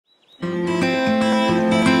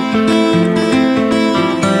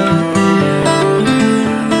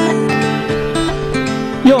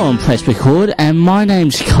on Press Record, and my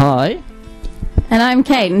name's Kye. And I'm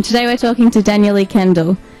Kate, and today we're talking to Daniel Lee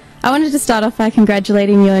Kendall. I wanted to start off by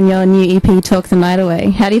congratulating you on your new EP, Talk the Night Away.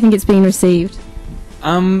 How do you think it's been received?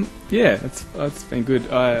 Yeah, it's been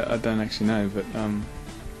good. I don't actually know, but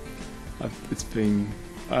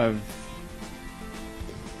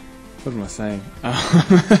what am I saying?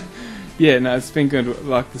 Yeah, no, it's been good.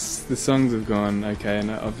 Like the songs have gone okay,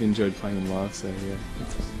 and I've enjoyed playing them live. So yeah.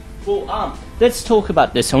 Well, let's talk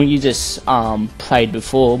about the song you just played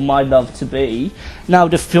before, My Love to Be. Now,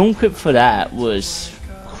 the film clip for that was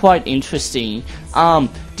quite interesting.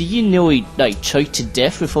 Did you nearly choke to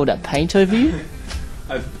death with all that paint over you?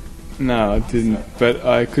 No, I didn't. But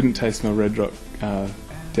I couldn't taste my Ruigrok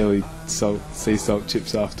deli sea salt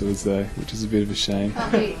chips afterwards, though, which is a bit of a shame.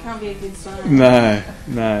 Can't be a good sign.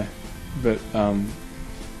 No. But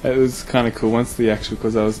it was kind of cool. Once the actual,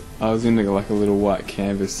 because I was in like a little white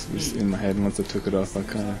canvas was in my head, and once I took it off,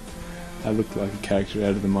 I looked like a character out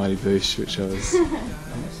of the Mighty Boosh, which I was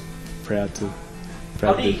proud to.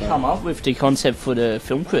 How did you come up with the concept for the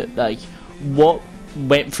film clip? Like, what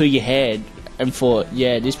went through your head and thought,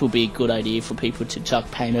 yeah, this would be a good idea for people to chuck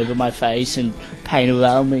paint over my face and paint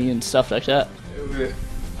around me and stuff like that?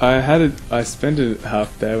 I spent a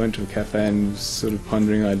half day, I went to a cafe and was sort of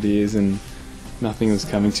pondering ideas, and nothing was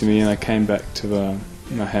coming to me, and I came back to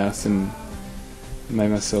my house and made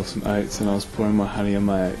myself some oats, and I was pouring my honey on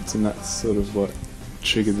my oats, and that's sort of what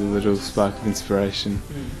triggered the little spark of inspiration,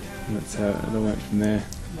 and that's how it all went from there.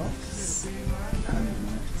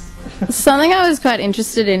 Something I was quite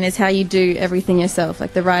interested in is how you do everything yourself,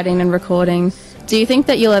 like the writing and recording. Do you think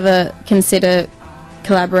that you'll ever consider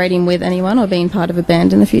collaborating with anyone or being part of a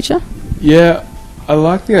band in the future? Yeah, I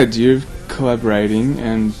like the idea of collaborating,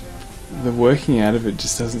 and the working out of it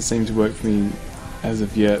just doesn't seem to work for me as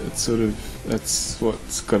of yet. It's sort of, that's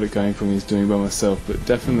what's got it going for me, is doing it by myself, but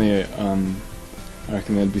definitely I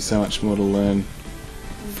reckon there'd be so much more to learn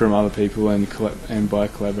from other people and by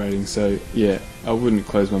collaborating. So yeah, I wouldn't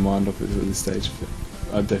close my mind off it at this stage, but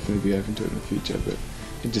I'd definitely be open to it in the future, but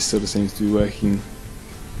it just sort of seems to be working.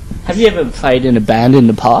 Have you ever played in a band in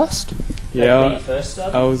the past? Yeah,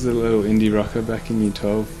 I was a little indie rocker back in year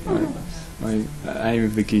 12. My aim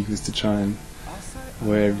of the gig was to try and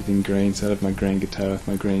wear everything green, so I'd have my green guitar with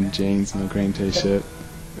my green jeans and my green t-shirt.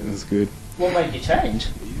 It was good. What made you change?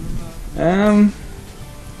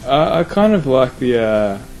 I kind of like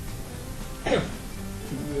the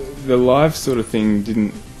live sort of thing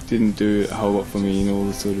didn't do a whole lot for me, and all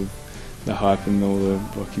the sort of the hype and all the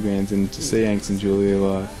rocky bands, and to see Anx and Julia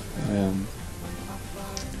live,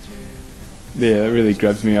 yeah, that really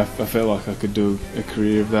grabs me. I felt like I could do a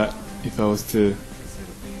career of that if I was to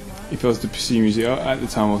pursue music. At the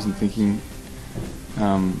time I wasn't thinking,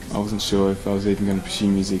 I wasn't sure if I was even going to pursue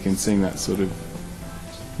music, and seeing that sort of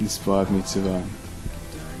inspired me to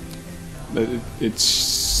it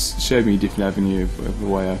showed me a different avenue of the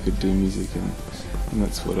way I could do music, and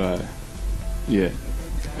that's what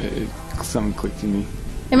something clicked in me.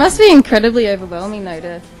 It must be incredibly overwhelming though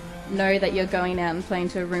to know that you're going out and playing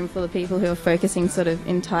to a room full of people who are focusing sort of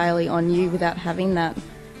entirely on you without having that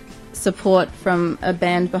support from a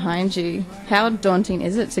band behind you. How daunting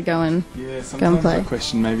is it to go and sometimes I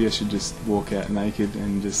question maybe I should just walk out naked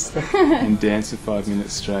and just and dance for 5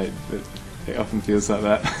 minutes straight, but it often feels like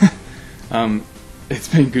that. It's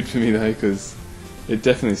been good for me though, because it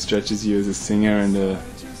definitely stretches you as a singer, and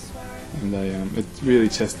it really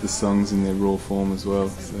tests the songs in their raw form as well.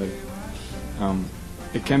 So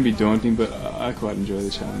it can be daunting, but I quite enjoy the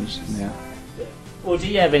challenge now. Well, do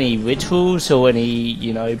you have any rituals or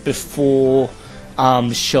any, before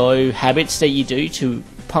show habits that you do to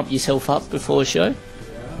pump yourself up before a show? I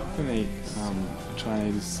often try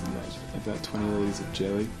and eat about 20 litres of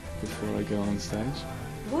jelly before I go on stage.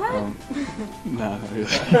 What? No, not really.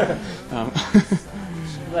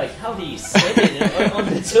 Like, how do you set it on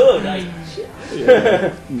the tour?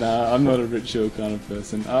 Yeah, no, I'm not a ritual kind of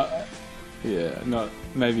person. Not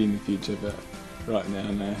maybe in the future, but right now,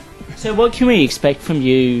 no. So what can we expect from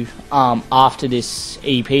you after this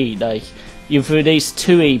EP? Like, you've released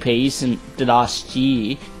 2 EPs in the last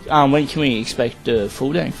year. When can we expect the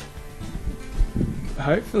full length?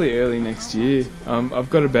 Hopefully early next year. I've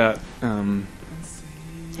got about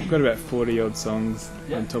 40 odd songs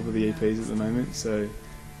on top of the EPs at the moment, so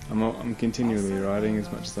I'm continually writing as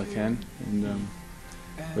much as I can, and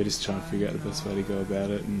we're just trying to figure out the best way to go about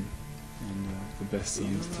it, and the best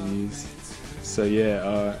songs to use. So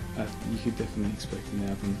yeah, you could definitely expect an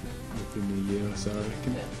album within a year or so, I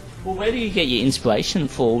reckon. Well, where do you get your inspiration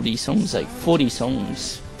for all these songs? Like 40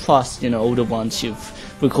 songs plus, you know, all the ones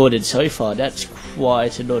you've recorded so far, that's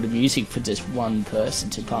quite a lot of music for just one person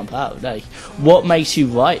to pump out. Like, what makes you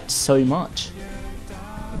write so much?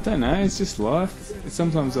 I don't know, it's just life.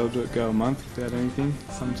 Sometimes I'll go a month without anything.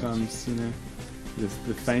 Sometimes, you know, the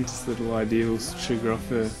faintest little idea will trigger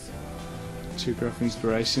off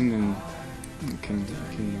inspiration, and it can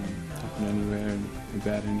happen anywhere and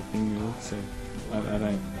about anything really. So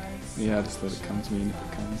I just let it come to me, and if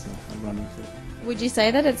it comes, I'll run with it. Would you say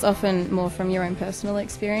that it's often more from your own personal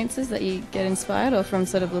experiences that you get inspired, or from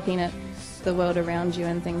sort of looking at the world around you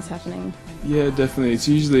and things happening? Yeah, definitely. It's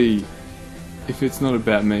usually, if it's not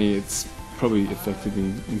about me, it's probably affected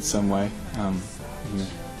me in some way. You know,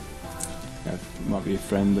 it might be a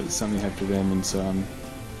friend that something happened to them, and so I'm,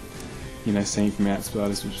 you know, seeing from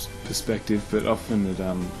outsider's perspective. But often it,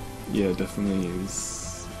 definitely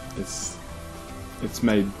is. It's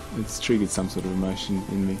triggered some sort of emotion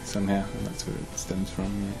in me somehow, and that's where it stems from.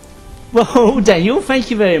 Yeah. Well, Daniel,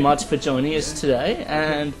 thank you very much for joining us today.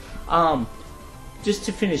 And just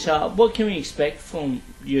to finish up, what can we expect from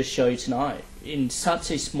your show tonight? In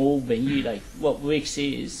such a small venue, like what Rick's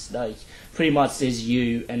is, like pretty much there's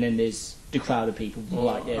you, and then there's the crowd of people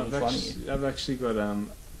right there in front of you. I've actually got a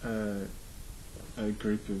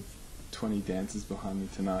group of 20 dancers behind me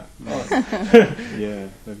tonight. Yeah,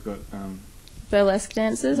 they've got Burlesque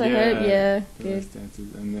dancers, I heard. Yeah, burlesque good.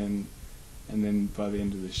 dancers, and then by the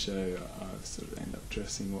end of the show, I sort of end up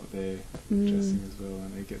dressing what they're dressing as well,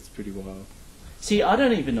 and it gets pretty wild. See, I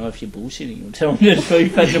don't even know if you're bullshitting or telling the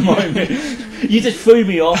truth at the moment. You just threw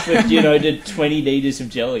me off with, you know, the 20 litres of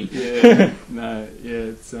jelly. Yeah, no, yeah,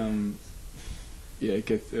 it's yeah,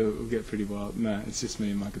 it'll get pretty wild. No, it's just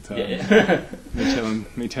me and my guitar. Yeah.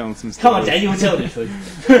 me telling some stories. Come on, Daniel, tell the truth.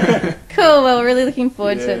 Cool, well, we're really looking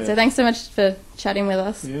forward to it. So thanks so much for chatting with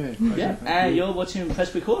us. Yeah, Yeah, and you're watching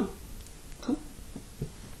Press Record. Cool.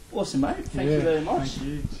 Awesome, mate. Thank you very much. Thank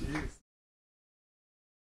you. Cheers.